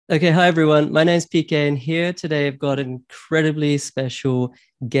Okay, hi everyone. My name's PK, and here today I've got an incredibly special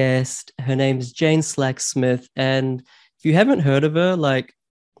guest. Her name is Jane Slack-Smith, and if you haven't heard of her,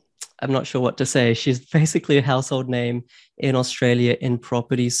 I'm not sure what to say. She's basically a household name in Australia in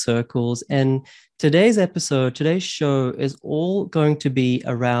property circles. And today's show is all going to be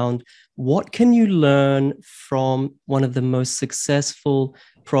around what can you learn from one of the most successful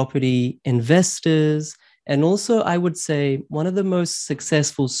property investors, and also I would say one of the most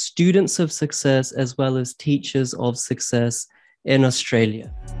successful students of success as well as teachers of success in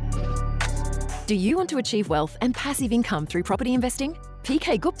Australia. Do you want to achieve wealth and passive income through property investing?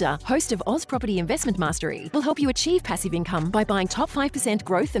 PK Gupta, host of Oz Property Investment Mastery, will help you achieve passive income by buying top 5%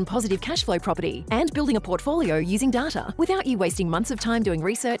 growth and positive cash flow property and building a portfolio using data without you wasting months of time doing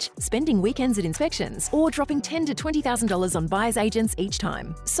research, spending weekends at inspections, or dropping $10,000 to $20,000 on buyer's agents each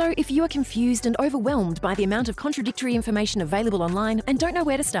time. So if you are confused and overwhelmed by the amount of contradictory information available online and don't know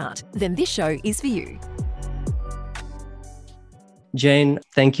where to start, then this show is for you. Jane,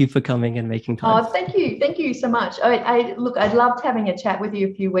 thank you for coming and making time. Oh, thank you. Thank you so much. Look, I loved having a chat with you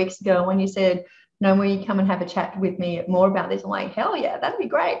a few weeks ago when you said, no, will you come and have a chat with me more about this? I'm like, hell yeah, that'd be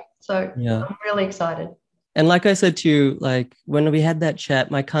great. So yeah. I'm really excited. And like I said to you, like when we had that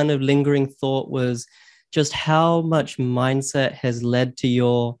chat, my kind of lingering thought was just how much mindset has led to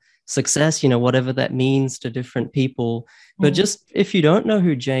your success, whatever that means to different people. But just if you don't know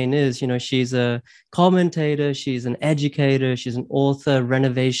who Jane is, she's a commentator, she's an educator, she's an author,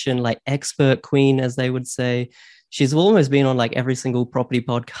 renovation, like expert queen, as they would say. She's almost been on like every single property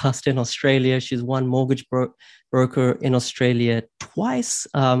podcast in Australia. She's won mortgage broker in Australia twice.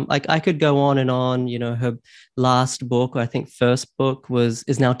 Like I could go on and on. Her last book, or I think first book,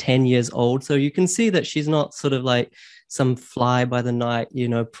 is now 10 years old. So you can see that she's not sort of like some fly by the night,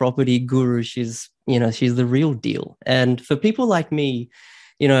 property guru. She's the real deal. And for people like me,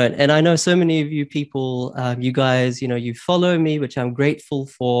 and I know so many of you people, you guys, you follow me, which I'm grateful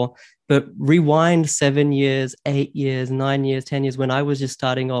for. But rewind 7 years, 8 years, 9 years, 10 years, when I was just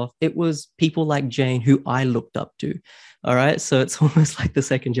starting off, it was people like Jane who I looked up to. All right. So it's almost like the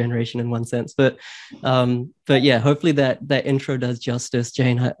second generation in one sense. But yeah, hopefully that intro does justice,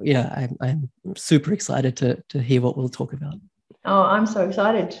 Jane. I'm super excited to hear what we'll talk about. Oh, I'm so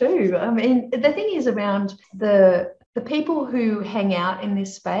excited too. I mean, the thing is around the people who hang out in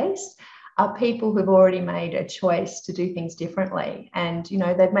this space are people who've already made a choice to do things differently. And,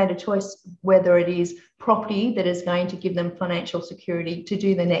 they've made a choice, whether it is property that is going to give them financial security to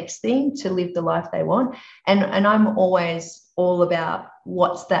do the next thing, to live the life they want. And I'm always all about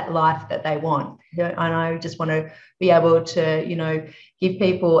what's that life that they want. And I just want to be able to, give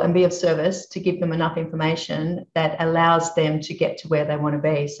people and be of service to give them enough information that allows them to get to where they want to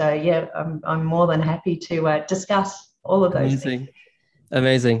be. So, yeah, I'm more than happy to discuss all of those things.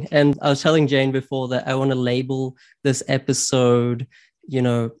 Amazing. And I was telling Jane before that I want to label this episode,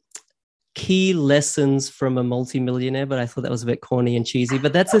 key lessons from a multimillionaire, but I thought that was a bit corny and cheesy,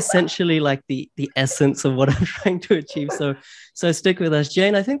 but that's essentially like the essence of what I'm trying to achieve. So stick with us.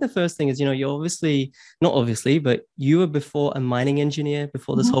 Jane, I think the first thing is, you're not obviously, but you were before a mining engineer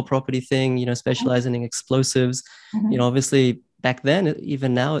before this whole property thing, specializing in explosives. Obviously back then,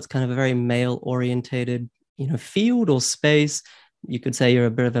 even now, it's kind of a very male orientated, field or space. You could say you're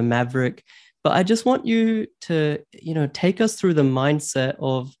a bit of a maverick, but I just want you to, take us through the mindset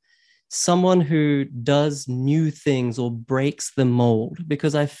of someone who does new things or breaks the mold,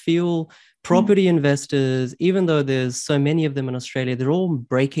 because I feel property investors, even though there's so many of them in Australia, they're all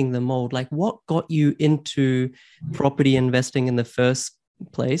breaking the mold. Like, what got you into property investing in the first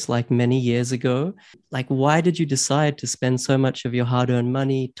place, like many years ago? Like, why did you decide to spend so much of your hard-earned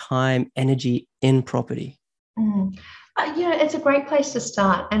money, time, energy in property? It's a great place to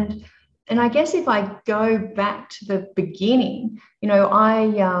start. And I guess if I go back to the beginning,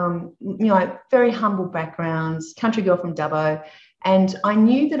 I very humble backgrounds, country girl from Dubbo, and I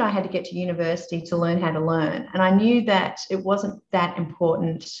knew that I had to get to university to learn how to learn. And I knew that it wasn't that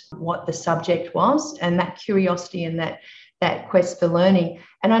important what the subject was, and that curiosity and that quest for learning.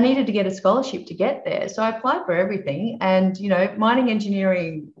 And I needed to get a scholarship to get there. So I applied for everything, and, mining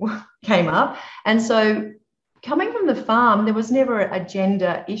engineering came up. And so coming from the farm, there was never a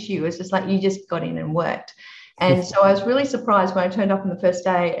gender issue. It's just like you just got in and worked. And so I was really surprised when I turned up on the first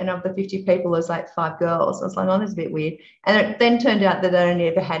day, and of the 50 people, there's like 5 girls. I was like, oh, that's a bit weird. And it then turned out that they only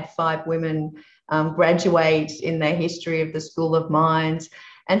ever had 5 women graduate in their history of the School of Mines.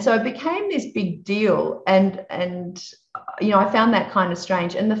 And so it became this big deal. And I found that kind of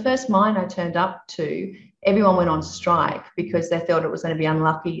strange. And the first mine I turned up to, everyone went on strike because they felt it was going to be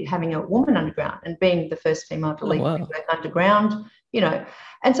unlucky having a woman underground, and being the first female to leave underground you know.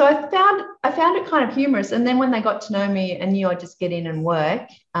 And so I found it kind of humorous. And then when they got to know me and knew I'd just get in and work,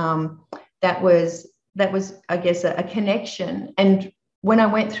 that was I guess a connection. And when I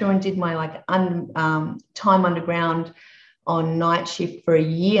went through and did my like time underground on night shift for a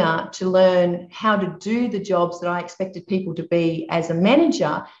year to learn how to do the jobs that I expected people to be as a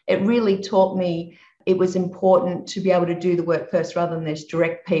manager, it really taught me it was important to be able to do the work first rather than just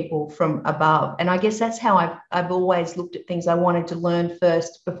direct people from above. And I guess that's how I've always looked at things. I wanted to learn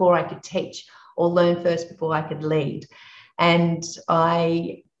first before I could teach, or learn first before I could lead. And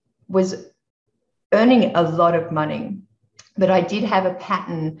I was earning a lot of money, but I did have a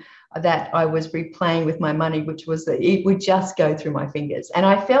pattern that I was replaying with my money, which was that it would just go through my fingers. And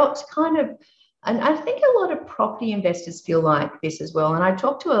I felt kind of, and I think a lot of property investors feel like this as well. And I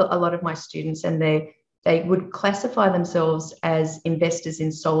talked to a lot of my students, and they would classify themselves as investors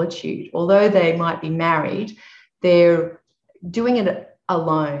in solitude. Although they might be married, they're doing it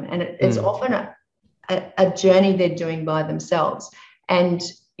alone. And it's often a journey they're doing by themselves. And,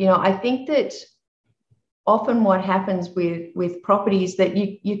 you know, I think that often what happens with property is that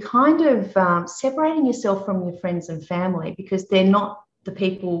you kind of separating yourself from your friends and family because they're not the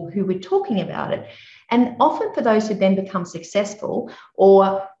people who were talking about it. And often for those who then become successful,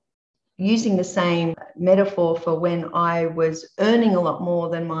 or using the same metaphor for when I was earning a lot more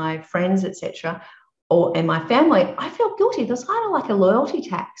than my friends, etc., and my family, I felt guilty. There's kind of like a loyalty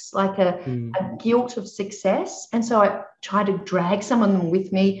tax, like a guilt of success. And so I tried to drag some of them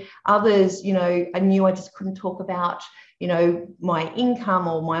with me. Others, you know, I knew I just couldn't talk about, you know, my income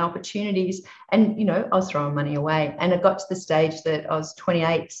or my opportunities. And, you know, I was throwing money away. And it got to the stage that I was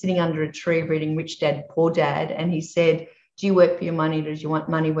 28, sitting under a tree reading Rich Dad, Poor Dad. And he said, do you work for your money, or do you want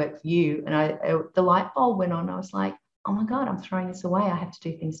money work for you? And the light bulb went on. I was like, oh my God, I'm throwing this away. I have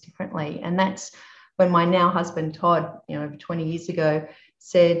to do things differently. And that's when my now husband, Todd, you know, 20 years ago,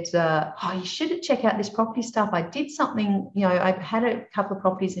 said, oh, you should check out this property stuff. I did something, you know, I had a couple of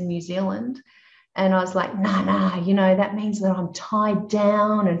properties in New Zealand. And I was like, nah, you know, that means that I'm tied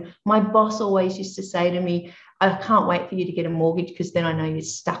down. And my boss always used to say to me, I can't wait for you to get a mortgage because then I know you're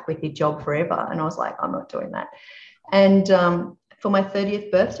stuck with your job forever. And I was like, I'm not doing that. And for my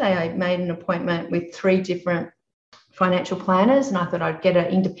 30th birthday, I made an appointment with 3 different financial planners, and I thought I'd get an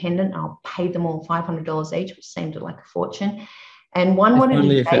independent. I'll pay them all $500 each, which seemed like a fortune. And one wanted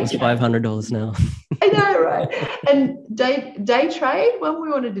only to if it was $500 now. I know, right? And day trade. One we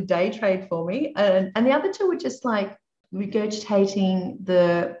wanted to day trade for me, and the other 2 were just like regurgitating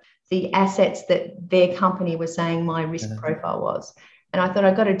the assets that their company was saying my risk profile was. And I thought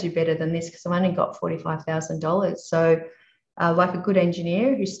I got to do better than this because I've only got $45,000. So, like a good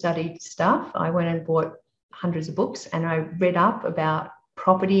engineer who studied stuff, I went and bought hundreds of books, and I read up about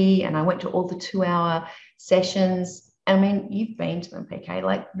property, and I went to all the 2-hour sessions. I mean, you've been to them, PK.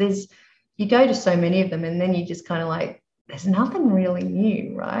 Like you go to so many of them, and then you just kind of like, there's nothing really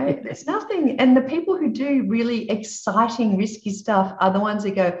new, right? There's nothing. And the people who do really exciting, risky stuff are the ones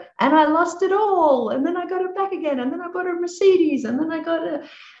that go, and I lost it all, and then I got it back again, and then I bought a Mercedes, and then I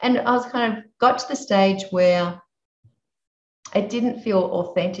and I was kind of got to the stage where it didn't feel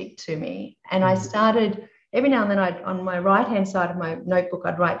authentic to me. And I started, every now and then on my right-hand side of my notebook,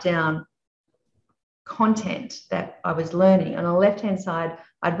 I'd write down content that I was learning. And on the left-hand side,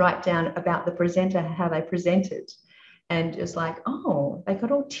 I'd write down about the presenter, how they presented. And it was like, oh, they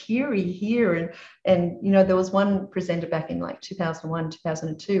got all teary here. And you know, there was one presenter back in like 2001,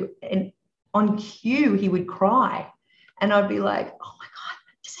 2002, and on cue, he would cry. And I'd be like, oh my God,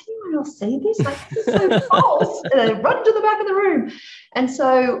 does anyone else see this? Like, this is so false. And I'd run to the back of the room. And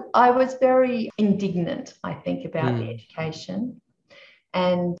so I was very indignant, I think, about the education.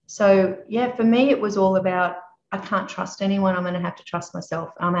 And so, yeah, for me, it was all about, I can't trust anyone. I'm going to have to trust myself.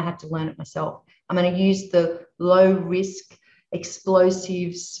 I'm going to have to learn it myself. I'm going to use the low risk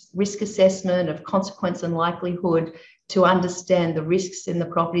explosives risk assessment of consequence and likelihood to understand the risks in the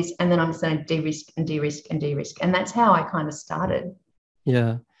properties. And then I'm just going to de-risk and de-risk and de-risk. And that's how I kind of started.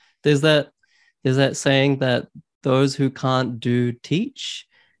 Yeah. There's that saying that those who can't do teach,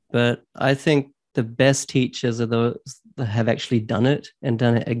 but I think the best teachers are those that have actually done it and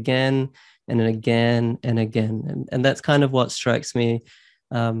done it again and again and again. And that's kind of what strikes me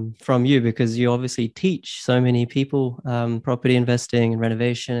from you, because you obviously teach so many people property investing and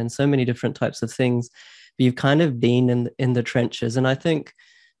renovation and so many different types of things. But you've kind of been in the trenches. And I think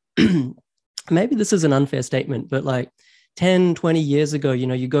maybe this is an unfair statement, but like 10, 20 years ago, you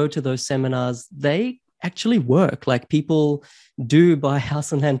know, you go to those seminars, they actually work. Like people do buy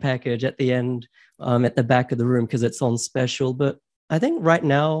house and land package at the end, at the back of the room because it's on special. But I think right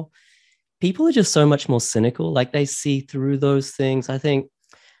now, people are just so much more cynical. Like they see through those things. I think,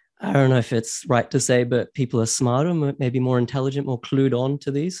 I don't know if it's right to say, but people are smarter, maybe more intelligent, more clued on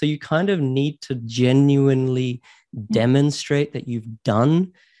to these. So you kind of need to genuinely demonstrate that you've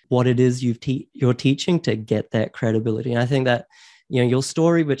done what it is you're teaching to get that credibility. And I think that, your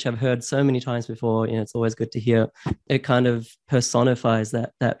story, which I've heard so many times before, it's always good to hear. It kind of personifies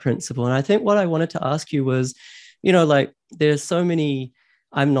that principle. And I think what I wanted to ask you was, like there's so many,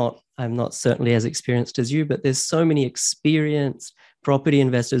 I'm not certainly as experienced as you, but there's so many experienced property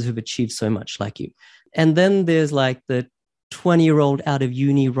investors who've achieved so much like you. And then there's like the 20-year-old out of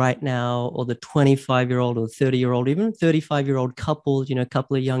uni right now, or the 25-year-old or 30-year-old, even 35-year-old couple, a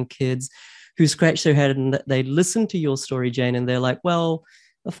couple of young kids who scratch their head and they listen to your story, Jane, and they're like, well,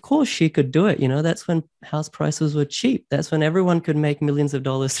 of course she could do it. That's when house prices were cheap. That's when everyone could make millions of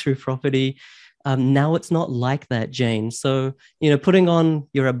dollars through property. Now it's not like that, Jane. So, putting on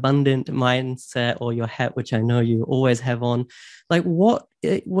your abundant mindset or your hat, which I know you always have on, like what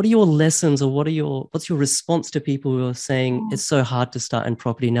are your lessons, or what's your response to people who are saying it's so hard to start in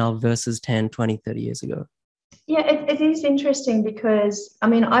property now versus 10, 20, 30 years ago? Yeah, it is interesting because,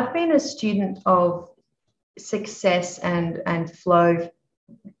 I've been a student of success and flow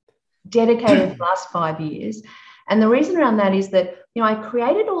dedicated the last 5 years. And the reason around that is that, I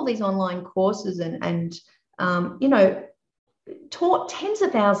created all these online courses and taught tens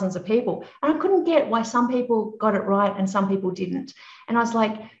of thousands of people. And I couldn't get why some people got it right and some people didn't. And I was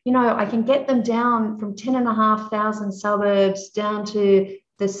like, I can get them down from 10,500 suburbs down to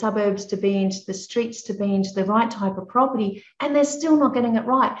the suburbs to be into the streets, to be into the right type of property, and they're still not getting it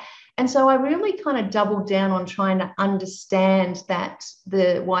right. And so I really kind of doubled down on trying to understand that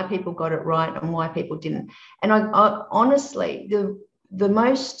why people got it right and why people didn't. And I honestly, the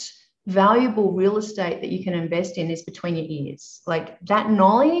most valuable real estate that you can invest in is between your ears. Like that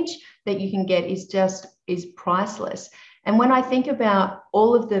knowledge that you can get is priceless. And when I think about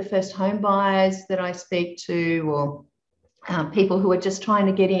all of the first home buyers that I speak to, or people who are just trying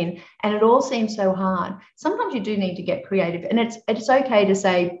to get in, and it all seems so hard. Sometimes you do need to get creative, and it's okay to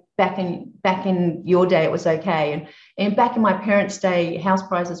say back in your day it was okay, and back in my parents' day house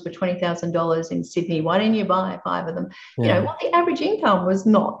prices were $20,000 in Sydney. Why didn't you buy 5 of them? Yeah. Well, the average income was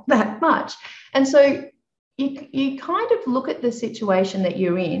not that much, and so you kind of look at the situation that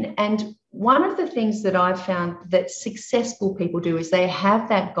you're in. And one of the things that I've found that successful people do is they have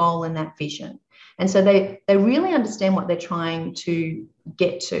that goal and that vision. And so they really understand what they're trying to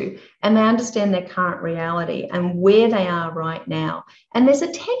get to, and they understand their current reality and where they are right now. And there's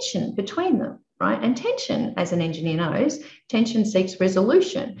a tension between them, right? And tension, as an engineer knows, tension seeks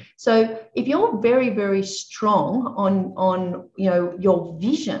resolution. So if you're very, very strong on your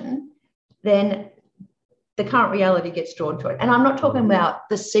vision, then the current reality gets drawn to it. And I'm not talking about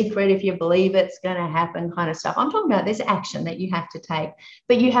The Secret, if you believe it's going to happen kind of stuff. I'm talking about there's action that you have to take,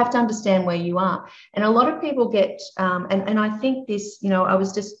 but you have to understand where you are. And a lot of people get, and I think this, I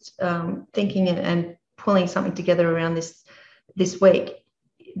was just thinking and pulling something together around this week,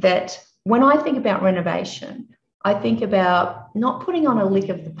 that when I think about renovation, I think about not putting on a lick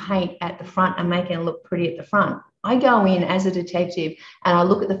of the paint at the front and making it look pretty at the front. I go in as a detective and I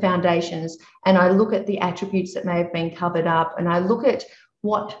look at the foundations and I look at the attributes that may have been covered up, and I look at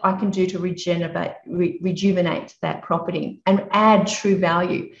what I can do to rejuvenate that property and add true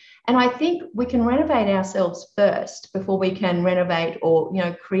value. And I think we can renovate ourselves first before we can renovate or,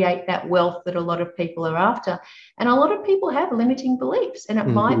 create that wealth that a lot of people are after. And a lot of people have limiting beliefs, and it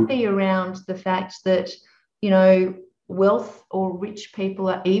might be around the fact that, wealth or rich people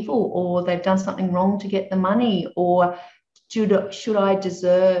are evil, or they've done something wrong to get the money, or should I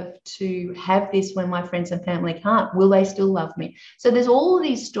deserve to have this when my friends and family can't? Will they still love me? So there's all of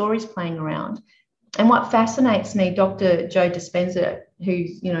these stories playing around. And what fascinates me, Dr. Joe Dispenza, who,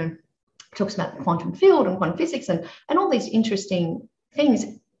 talks about the quantum field and quantum physics and all these interesting things,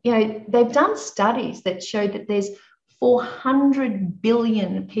 they've done studies that show that there's 400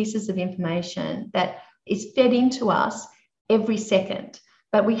 billion pieces of information that is fed into us every second,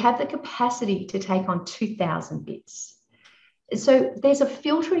 but we have the capacity to take on 2,000 bits. So there's a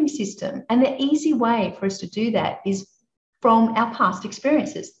filtering system, and the easy way for us to do that is from our past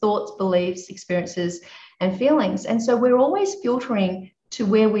experiences, thoughts, beliefs, experiences, and feelings. And so we're always filtering to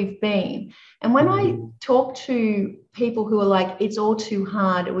where we've been. And when I talk to people who are like, it's all too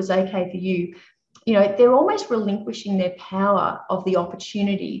hard, it was okay for you, they're almost relinquishing their power of the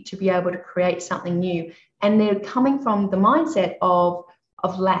opportunity to be able to create something new. And they're coming from the mindset of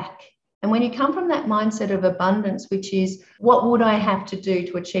lack And when you come from that mindset of abundance, which is what would I have to do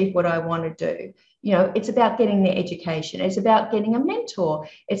to achieve what I want to do? You know, it's about getting the education. It's about getting a mentor.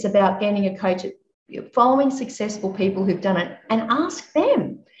 It's about getting a coach, following successful people who've done it and ask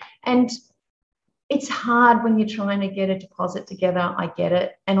them. And it's hard when you're trying to get a deposit together. I get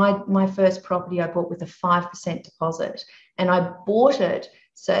it. And my first property I bought with a 5% deposit, and I bought it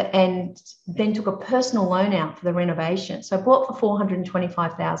and then took a personal loan out for the renovation. So I bought for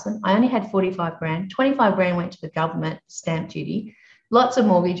 425,000. I only had 45 grand. 25 grand went to the government, stamp duty, lots of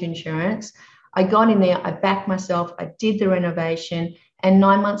mortgage insurance. I got in there, I backed myself, I did the renovation, and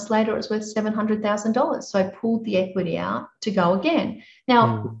 9 months later, it was worth $700,000. So I pulled the equity out to go again.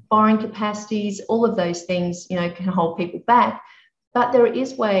 Now, borrowing capacities, all of those things, you know, can hold people back. But there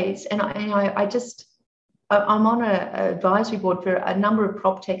is ways, and I'm on an advisory board for a number of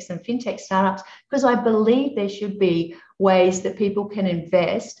prop techs and fintech startups because I believe there should be ways that people can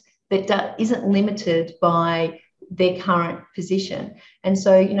invest that isn't limited by their current position. And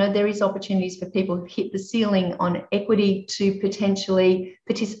so, you know, there is opportunities for people who hit the ceiling on equity to potentially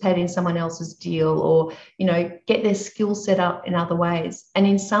participate in someone else's deal or, you know, get their skill set up in other ways. And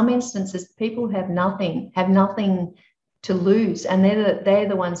in some instances, people who have nothing to lose, and they're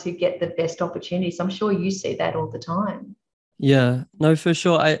the ones who get the best opportunities. I'm sure you see that all the time. Yeah, no, for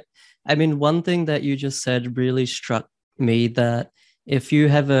sure. I mean, one thing that you just said really struck me, that if you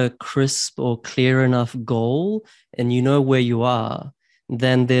have a crisp or clear enough goal and you know where you are,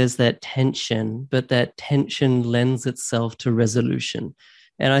 then there's that tension, but that tension lends itself to resolution.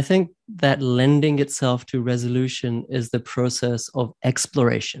 And I think that lending itself to resolution is the process of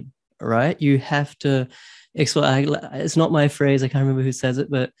exploration, right? You have to explore. It's not my phrase, I can't remember who says it,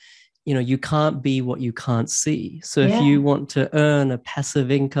 but you know, you can't be what you can't see. So if you want to earn a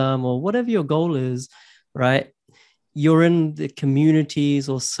passive income or whatever your goal is, right, you're in the communities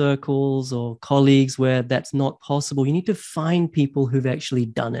or circles or colleagues where that's not possible. You need to find people who've actually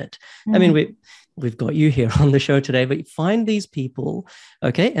done it. I mean, we've got you here on the show today, but find these people,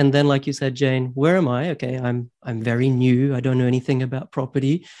 okay? And then, like you said, Jane, where am I? Okay, I'm very new. I don't know anything about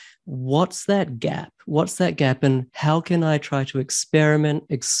property. What's that gap? And how can I try to experiment,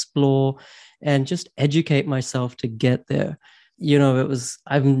 explore, and just educate myself to get there? You know,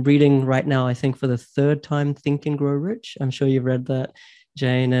 I'm reading right now, I think for the third time, Think and Grow Rich. I'm sure you've read that,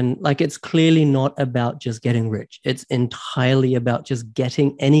 Jane. And like, it's clearly not about just getting rich. It's entirely about just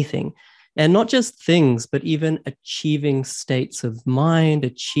getting anything, and not just things, but even achieving states of mind,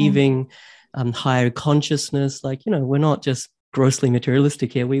 achieving higher consciousness. Like, you know, we're not just grossly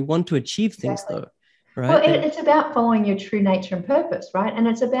materialistic here. We want to achieve things though, right? Well, it's about following your true nature and purpose, right? And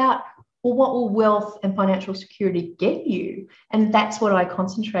it's about, well, what will wealth and financial security get you? And that's what I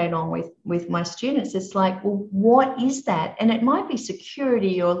concentrate on with my students. It's like, well, what is that? And it might be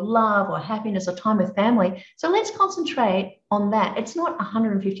security or love or happiness or time with family. So let's concentrate on that. It's not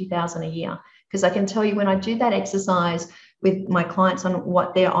 150,000 a year, because I can tell you when I do that exercise with my clients on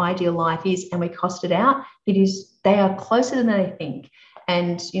what their ideal life is and we cost it out, they are closer than they think.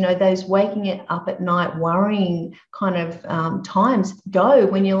 And, you know, those waking it up at night, worrying kind of times go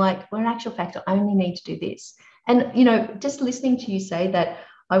when you're like, well, in actual fact, I only need to do this. And, you know, just listening to you say that,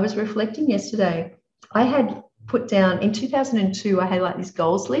 I was reflecting yesterday. I had put down in 2002, I had like this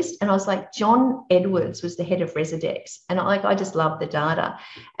goals list, and I was like, John Edwards was the head of Residex. And I just love the data.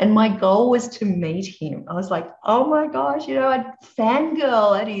 And my goal was to meet him. I was like, oh my gosh, you know, I'd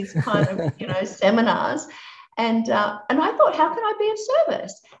fangirl at his kind of, you know, seminars. And I thought, how can I be of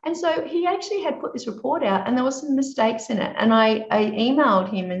service? And so he actually had put this report out and there were some mistakes in it. And I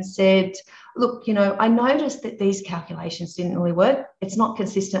emailed him and said, look, you know, I noticed that these calculations didn't really work. It's not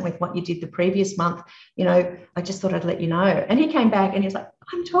consistent with what you did the previous month. You know, I just thought I'd let you know. And he came back and he was like,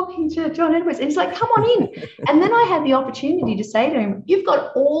 I'm talking to John Edwards. And he's like, come on in. And then I had the opportunity to say to him, you've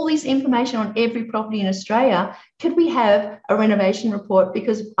got all this information on every property in Australia. Could we have a renovation report?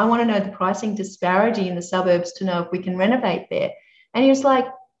 Because I want to know the pricing disparity in the suburbs to know if we can renovate there. And he was like,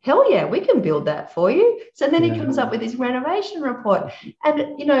 hell yeah, we can build that for you. So then he comes up with his renovation report.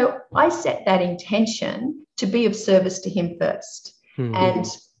 And, you know, I set that intention to be of service to him first.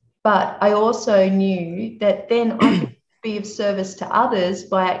 But I also knew that then I could be of service to others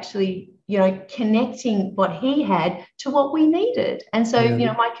by actually, you know, connecting what he had to what we needed. And so, you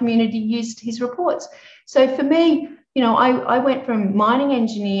know, my community used his reports. So for me, you know, I went from mining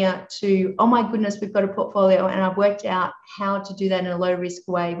engineer to, oh my goodness, we've got a portfolio, and I've worked out how to do that in a low risk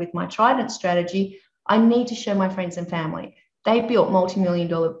way with my Trident strategy. I need to show my friends and family. they built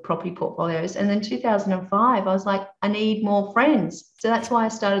multi-million-dollar property portfolios. And then 2005, I was like, I need more friends. So that's why I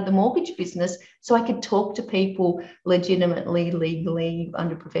started the mortgage business, so I could talk to people legitimately, legally,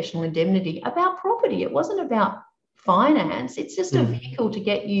 under professional indemnity about property. It wasn't about finance. It's just a vehicle to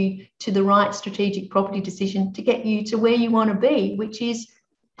get you to the right strategic property decision, to get you to where you want to be, which is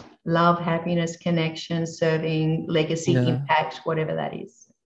love, happiness, connection, serving, legacy, impact, whatever that is.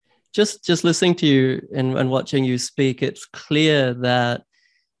 Just listening to you and watching you speak, it's clear that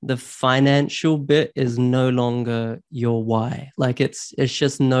the financial bit is no longer your why. Like it's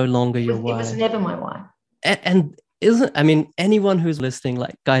just no longer your why. It was never my why. And anyone who's listening,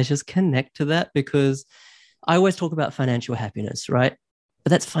 like, guys, just connect to that, because I always talk about financial happiness, right? But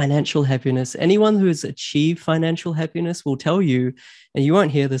that's financial happiness. Anyone who's achieved financial happiness will tell you, and you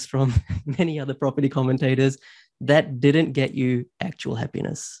won't hear this from many other property commentators, that didn't get you actual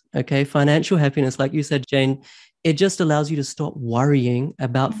happiness. Okay. Financial happiness, like you said, Jane, it just allows you to stop worrying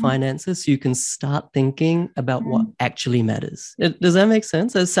about finances, so you can start thinking about what actually matters. Does that make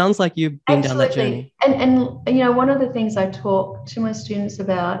sense? It sounds like you've been down that journey. And one of the things I talk to my students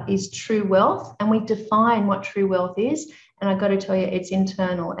about is true wealth, and we define what true wealth is. And I got to tell you, it's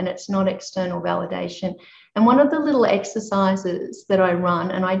internal and it's not external validation. And one of the little exercises that I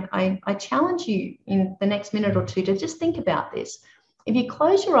run, and I challenge you in the next minute or two to just think about this. If you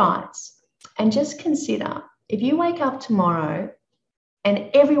close your eyes and just consider, if you wake up tomorrow and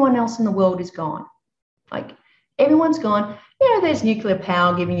everyone else in the world is gone, like everyone's gone, there's nuclear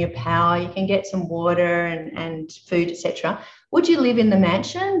power giving you power, you can get some water and food, etc. Would you live in the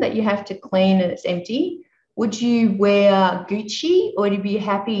mansion that you have to clean and it's empty? Would you wear Gucci, or would you be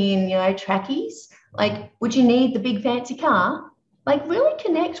happy in, trackies? Like, would you need the big fancy car? Like, really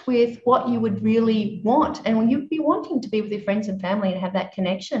connect with what you would really want. And when you'd be wanting to be with your friends and family and have that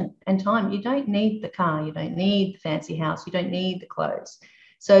connection and time, you don't need the car, you don't need the fancy house, you don't need the clothes.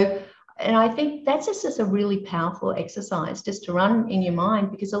 So, and I think that's just a really powerful exercise just to run in your mind,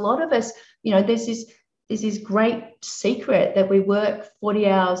 because a lot of us, there's this great secret that we work 40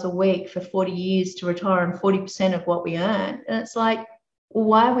 hours a week for 40 years to retire on 40% of what we earn. And it's like, well,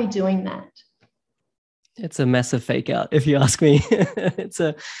 why are we doing that? It's a massive fake out, if you ask me.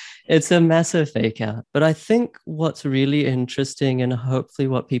 It's a massive fake out. But I think what's really interesting, and hopefully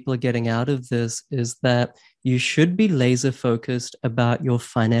what people are getting out of this, is that you should be laser focused about your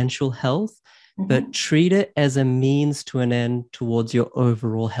financial health, but treat it as a means to an end towards your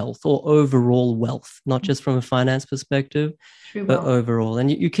overall health or overall wealth, not just from a finance perspective, but overall.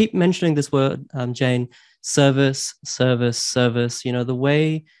 And you keep mentioning this word, Jane, service. The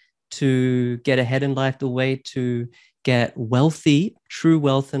way to get ahead in life, the way to get wealthy, true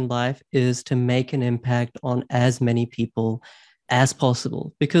wealth in life, is to make an impact on as many people as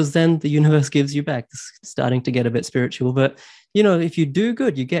possible, because then the universe gives you back. It's starting to get a bit spiritual, but if you do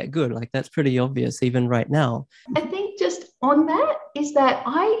good, you get good. Like, that's pretty obvious even right now. I think just on that is that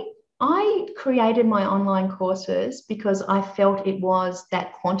I created my online courses because I felt it was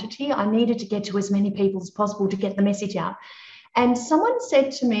that quantity. I needed to get to as many people as possible to get the message out. And someone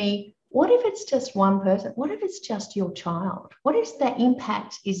said to me, what if it's just one person? What if it's just your child? What if that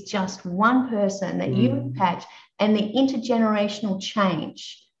impact is just one person that you impact, and the intergenerational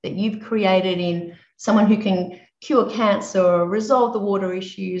change that you've created in someone who can cure cancer or resolve the water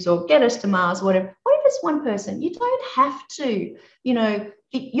issues or get us to Mars, whatever. What if it's one person? You don't have to,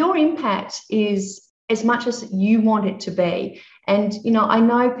 your impact is as much as you want it to be. And, I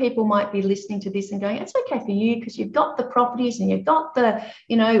know people might be listening to this and going, it's okay for you because you've got the properties and you've got the,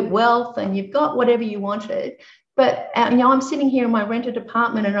 wealth and you've got whatever you wanted. But, I'm sitting here in my rented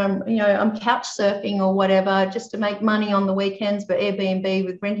apartment and I'm couch surfing or whatever just to make money on the weekends for Airbnb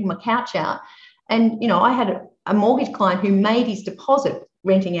with renting my couch out. And, I had a mortgage client who made his deposit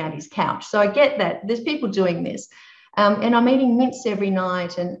renting out his couch. So I get that there's people doing this. And I'm eating mince every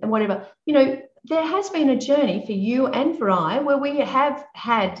night and whatever. There has been a journey for you and for I where we have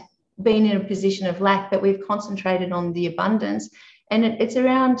been in a position of lack, but we've concentrated on the abundance. And it's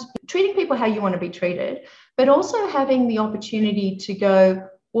around treating people how you want to be treated, but also having the opportunity to go,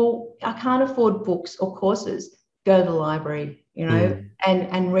 well, I can't afford books or courses. Go to the library,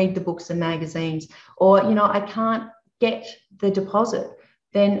 and read the books and magazines. Or, I can't get the deposit.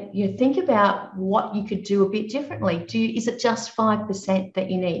 Then you think about what you could do a bit differently. Is it just 5% that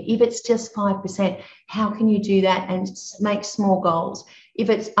you need? If it's just 5%, how can you do that and make small goals? If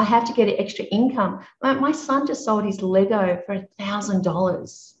it's, I have to get an extra income. My son just sold his Lego for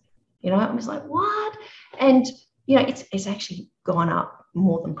 $1,000. I was like, what? And, it's actually gone up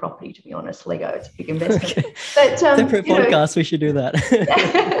more than property, to be honest. Lego, it's a big investment. Okay. But separate podcast, we should do that. But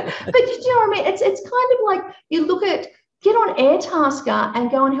you know what I mean? It's kind of like you look at get on Airtasker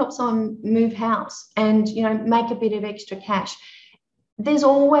and go and help someone move house and, make a bit of extra cash. There's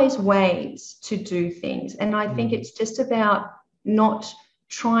always ways to do things. And I think it's just about not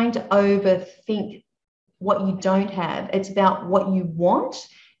trying to overthink what you don't have. It's about what you want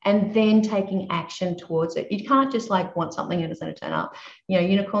and then taking action towards it. You can't just want something and it's going to turn up.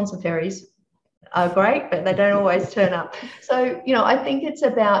 Unicorns and fairies are great, but they don't always turn up. So, I think it's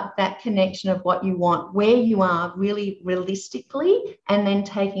about that connection of what you want, where you are really realistically, and then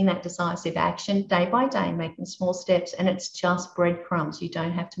taking that decisive action day by day, making small steps. And it's just breadcrumbs. You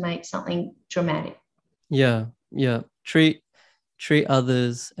don't have to make something dramatic. Yeah. Treat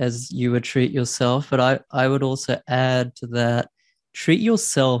others as you would treat yourself. But I would also add to that, treat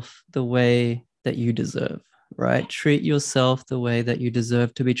yourself the way that you deserve. Right? Treat yourself the way that you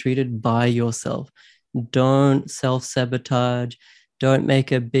deserve to be treated by yourself. Don't self-sabotage. Don't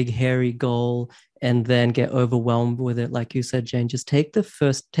make a big, hairy goal and then get overwhelmed with it. Like you said, Jane, just take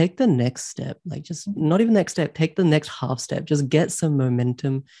the next step. Just not even next step, take the next half step. Just get some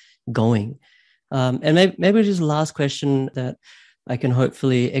momentum going. And maybe just last question that I can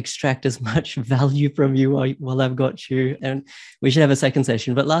hopefully extract as much value from you while I've got you. And we should have a second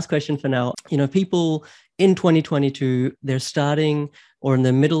session. But last question for now, people in 2022, they're starting or in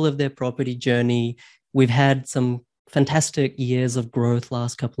the middle of their property journey. We've had some fantastic years of growth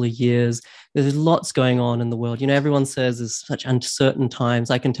last couple of years. There's lots going on in the world. Everyone says there's such uncertain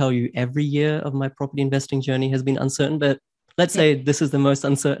times. I can tell you every year of my property investing journey has been uncertain, but let's say this is the most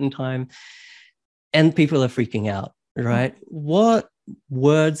uncertain time and people are freaking out. Right? What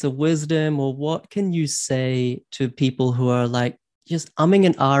words of wisdom or what can you say to people who are just umming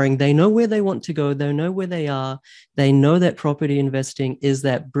and ahhing? They know where they want to go. They know where they are. They know that property investing is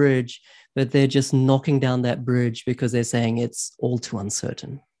that bridge, but they're just knocking down that bridge because they're saying it's all too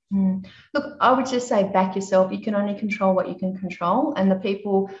uncertain. Look, I would just say back yourself. You can only control what you can control. And the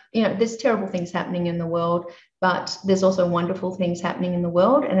people, there's terrible things happening in the world, but there's also wonderful things happening in the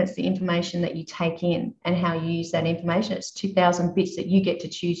world. And it's the information that you take in and how you use that information. It's 2,000 bits that you get to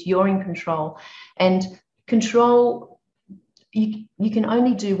choose. You're in control. And control, you can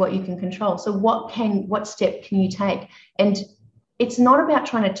only do what you can control. So what step can you take? And it's not about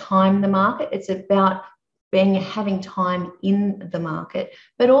trying to time the market. It's about having time in the market,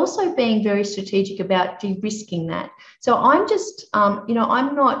 but also being very strategic about de-risking that. So I'm just, I'm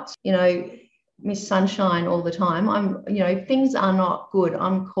not, Miss Sunshine all the time. Things are not good.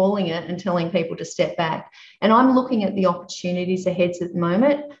 I'm calling it and telling people to step back. And I'm looking at the opportunities ahead at the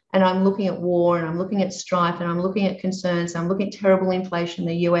moment. And I'm looking at war and I'm looking at strife and I'm looking at concerns. I'm looking at terrible inflation in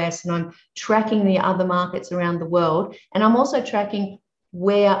the US and I'm tracking the other markets around the world. And I'm also tracking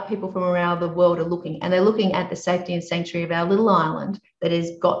where people from around the world are looking, and they're looking at the safety and sanctuary of our little island that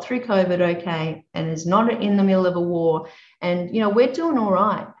has got through COVID okay and is not in the middle of a war. And we're doing all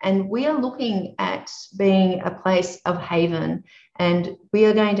right, and we are looking at being a place of haven, and we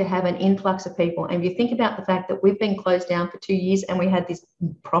are going to have an influx of people. And if you think about the fact that we've been closed down for 2 years and we had this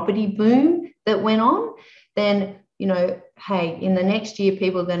property boom that went on, then hey, in the next year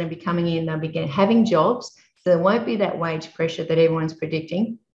people are going to be coming in, they'll be having jobs. So there won't be that wage pressure that everyone's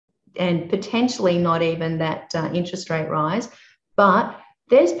predicting, and potentially not even that interest rate rise. But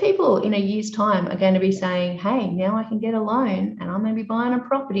there's people in a year's time are going to be saying, hey, now I can get a loan and I'm going to be buying a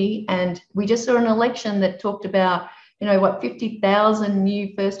property. And we just saw an election that talked about, 50,000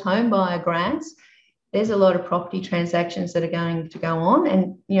 new first home buyer grants. There's a lot of property transactions that are going to go on.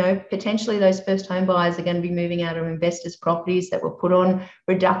 And, potentially those first home buyers are going to be moving out of investors' properties that were put on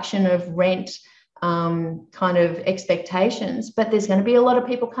reduction of rent kind of expectations, but there's going to be a lot of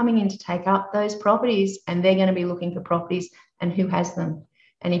people coming in to take up those properties, and they're going to be looking for properties, and who has them?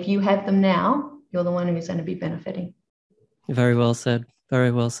 And if you have them now, you're the one who's going to be benefiting. Very well said. Very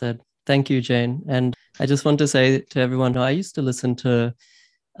well said. Thank you, Jane. And I just want to say to everyone, I used to listen to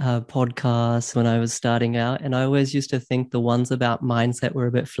podcasts when I was starting out, and I always used to think the ones about mindset were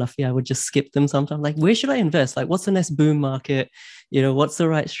a bit fluffy. I would just skip them sometimes. Where should I invest? What's the next boom market? What's the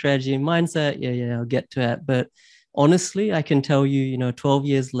right strategy? Mindset? Yeah, I'll get to it. But honestly, I can tell you, 12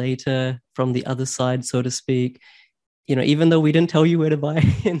 years later, from the other side, so to speak, even though we didn't tell you where to buy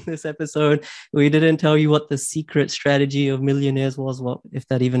in this episode, we didn't tell you what the secret strategy of millionaires was, if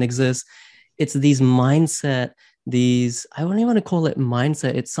that even exists. It's these mindset, I don't even want to call it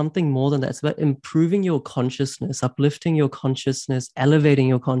mindset. It's something more than that. It's about improving your consciousness, uplifting your consciousness, elevating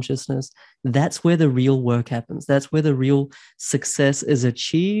your consciousness. That's where the real work happens. That's where the real success is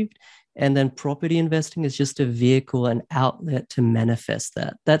achieved. And then property investing is just a vehicle, an outlet to manifest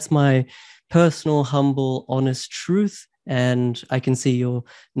that. That's my personal, humble, honest truth. And I can see you're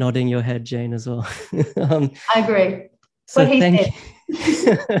nodding your head, Jane, as well. I agree. So what he thank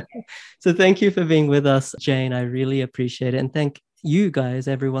said. so thank you for being with us, Jane. I really appreciate it. And thank you guys,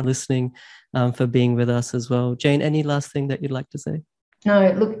 everyone listening, for being with us as well. Jane, any last thing that you'd like to say?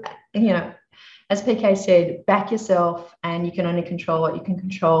 No, look, as PK said, back yourself, and you can only control what you can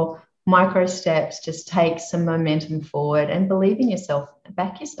control. Micro steps, just take some momentum forward and believe in yourself,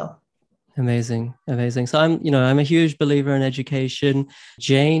 back yourself. Amazing. So I'm a huge believer in education.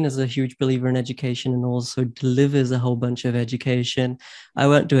 Jane is a huge believer in education and also delivers a whole bunch of education. I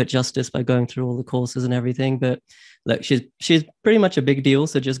won't do it justice by going through all the courses and everything, but look, she's pretty much a big deal.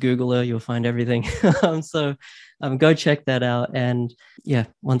 So just Google her, you'll find everything. So go check that out. And yeah,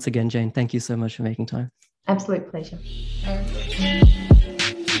 once again, Jane, thank you so much for making time. Absolute pleasure.